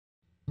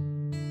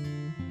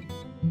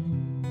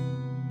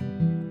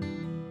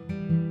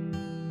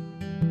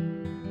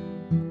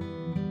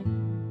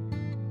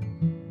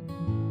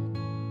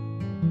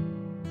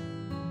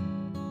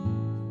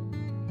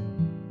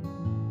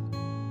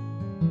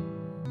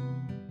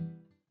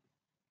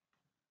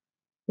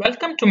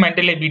Welcome to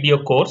Mendeley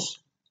video course.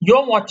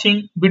 You're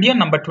watching video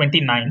number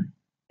 29,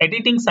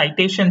 Editing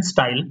Citation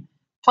Style,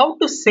 how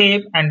to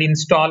save and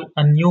install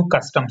a new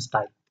custom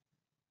style.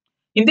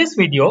 In this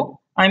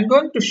video, I'm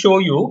going to show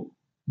you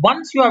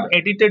once you have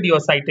edited your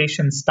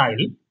citation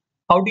style,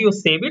 how do you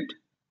save it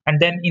and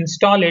then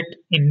install it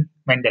in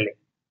Mendeley.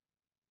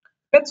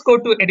 Let's go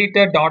to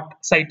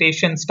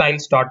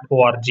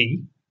editor.citationstyles.org.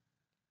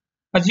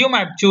 Assume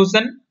I've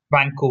chosen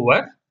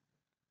Vancouver.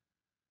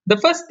 The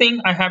first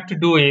thing I have to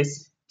do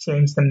is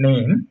change the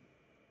name.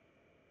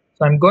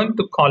 So I'm going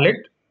to call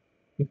it,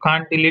 you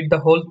can't delete the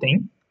whole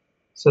thing.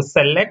 So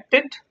select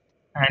it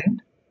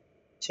and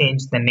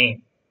change the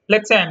name.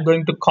 Let's say I'm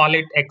going to call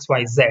it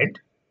XYZ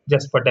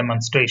just for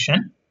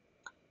demonstration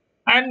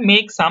and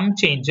make some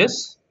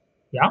changes.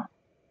 Yeah,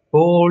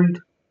 bold,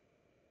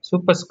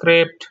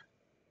 superscript,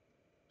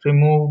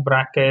 remove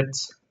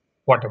brackets,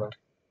 whatever.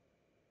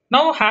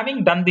 Now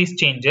having done these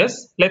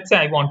changes, let's say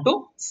I want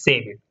to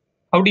save it.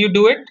 How do you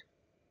do it?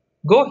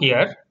 Go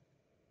here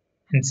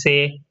and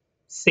say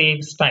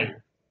save style.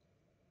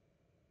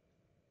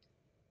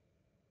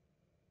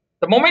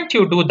 The moment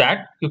you do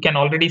that, you can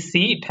already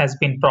see it has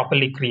been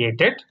properly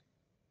created.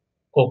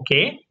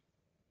 OK.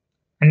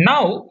 And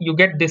now you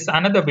get this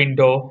another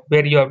window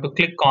where you have to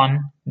click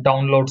on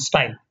download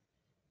style.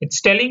 It's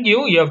telling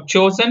you you have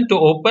chosen to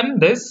open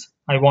this.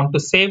 I want to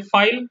save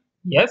file.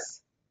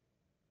 Yes.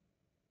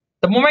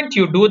 The moment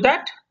you do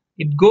that,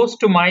 it goes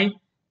to my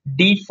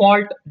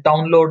default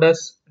download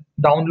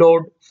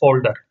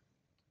folder.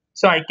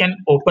 So I can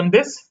open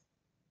this.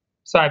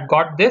 So I've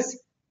got this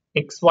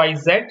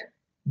xyz.csl.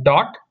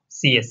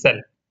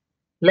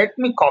 Let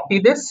me copy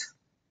this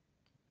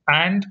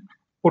and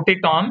put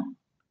it on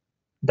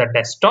the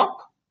desktop.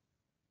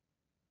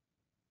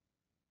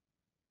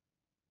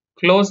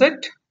 Close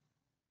it.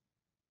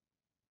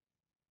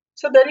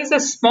 So there is a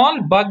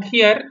small bug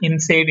here in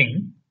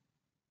saving.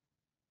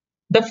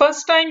 The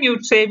first time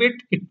you save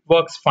it, it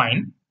works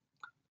fine.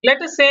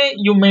 Let us say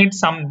you made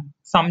some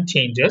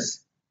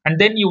changes and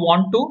then you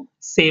want to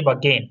save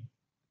again.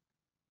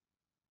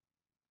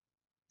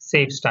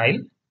 Save style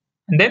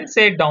and then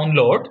say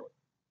download.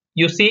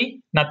 You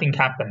see nothing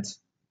happens.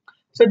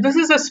 So this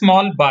is a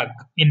small bug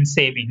in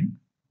saving.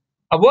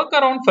 A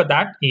workaround for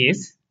that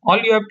is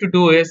all you have to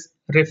do is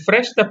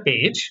refresh the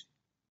page.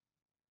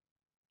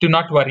 Do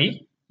not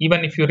worry.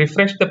 Even if you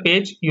refresh the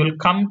page, you'll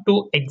come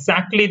to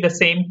exactly the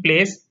same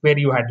place where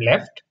you had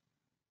left.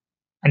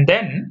 And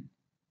then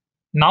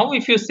now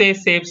if you say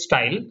save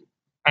style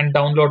and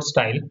download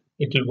style,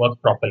 it will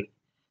work properly.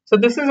 So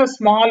this is a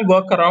small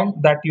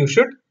workaround that you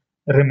should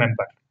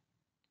remember.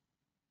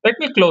 Let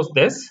me close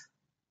this.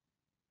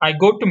 I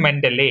go to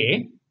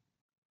Mendeley.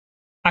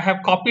 I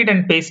have copied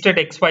and pasted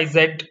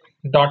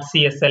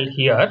xyz.csl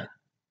here.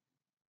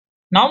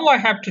 Now what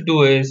I have to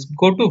do is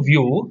go to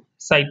view,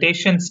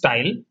 citation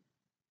style,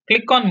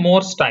 click on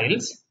more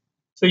styles.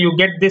 So you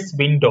get this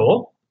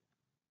window.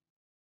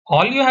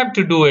 All you have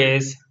to do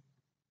is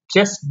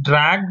just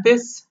drag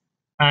this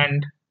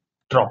and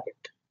drop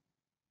it.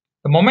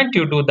 The moment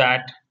you do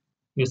that,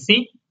 you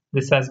see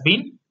this has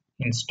been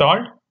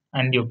installed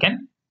and you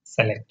can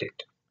select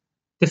it.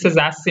 This is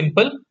as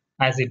simple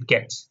as it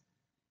gets.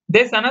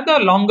 There's another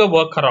longer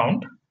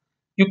workaround.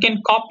 You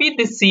can copy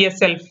this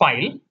CSL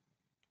file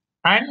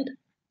and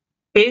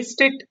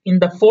paste it in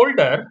the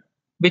folder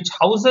which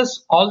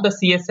houses all the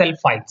CSL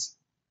files.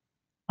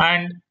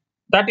 And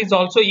that is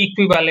also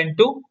equivalent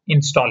to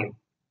installing.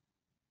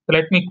 So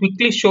let me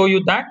quickly show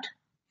you that.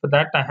 For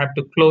that, I have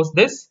to close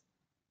this.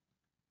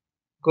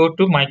 Go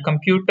to my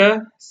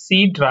computer,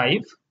 C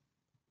drive,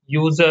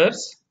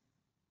 users,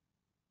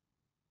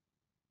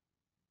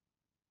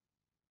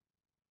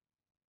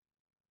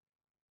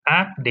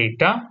 app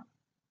data,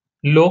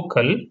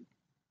 local,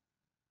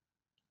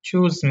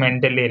 choose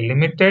Mendeley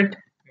Limited,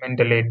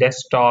 Mendeley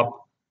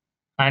Desktop,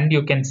 and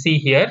you can see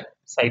here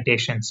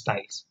citation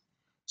styles.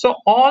 So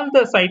all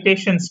the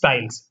citation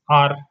styles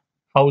are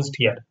housed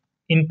here,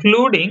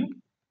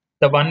 including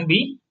the one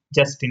we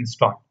just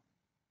installed.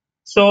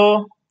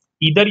 So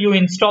either you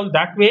install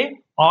that way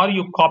or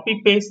you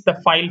copy paste the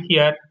file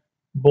here,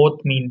 both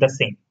mean the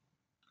same.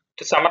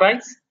 To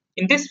summarize,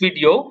 in this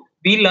video,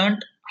 we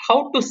learned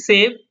how to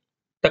save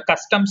the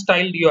custom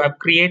style you have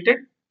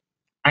created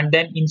and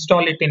then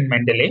install it in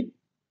Mendeley.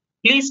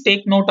 Please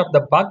take note of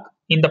the bug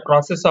in the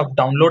process of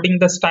downloading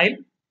the style,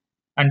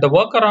 and the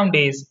workaround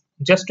is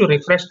just to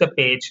refresh the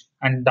page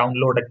and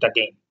download it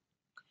again.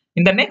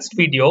 In the next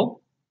video,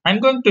 I'm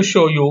going to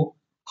show you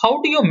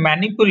how do you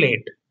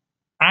manipulate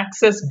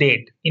access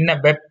date in a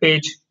web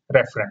page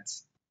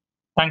reference.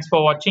 Thanks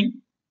for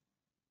watching.